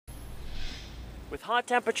With hot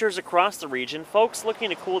temperatures across the region, folks looking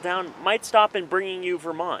to cool down might stop in Bringing You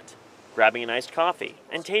Vermont, grabbing an iced coffee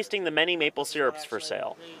and tasting the many maple syrups for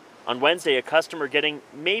sale. On Wednesday, a customer getting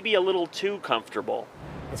maybe a little too comfortable.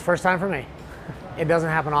 It's first time for me. It doesn't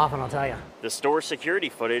happen often, I'll tell you. The store security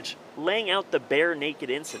footage laying out the bare naked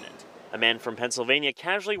incident. A man from Pennsylvania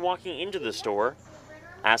casually walking into the store,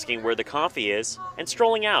 asking where the coffee is, and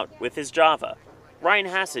strolling out with his Java. Ryan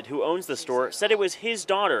Hassett, who owns the store, said it was his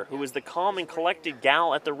daughter who was the calm and collected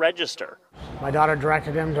gal at the register. My daughter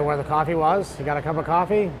directed him to where the coffee was. He got a cup of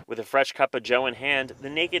coffee. With a fresh cup of joe in hand, the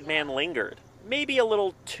naked man lingered, maybe a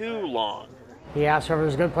little too long. He asked her if it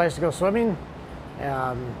was a good place to go swimming.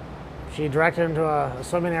 She directed him to a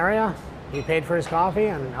swimming area. He paid for his coffee,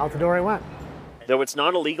 and out the door he went. Though it's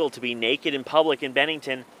not illegal to be naked in public in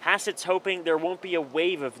Bennington, Hassett's hoping there won't be a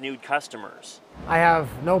wave of nude customers. I have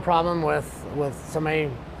no problem with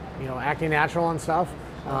somebody, acting natural and stuff.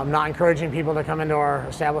 I'm not encouraging people to come into our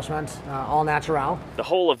establishment all natural. The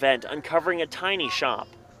whole event uncovering a tiny shop,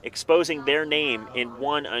 exposing their name in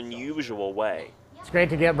one unusual way. It's great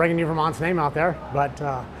to get Bringing You Vermont's name out there, but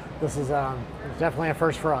this is definitely a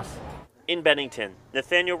first for us. In Bennington,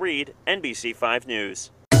 Nathaniel Reed, NBC5 News.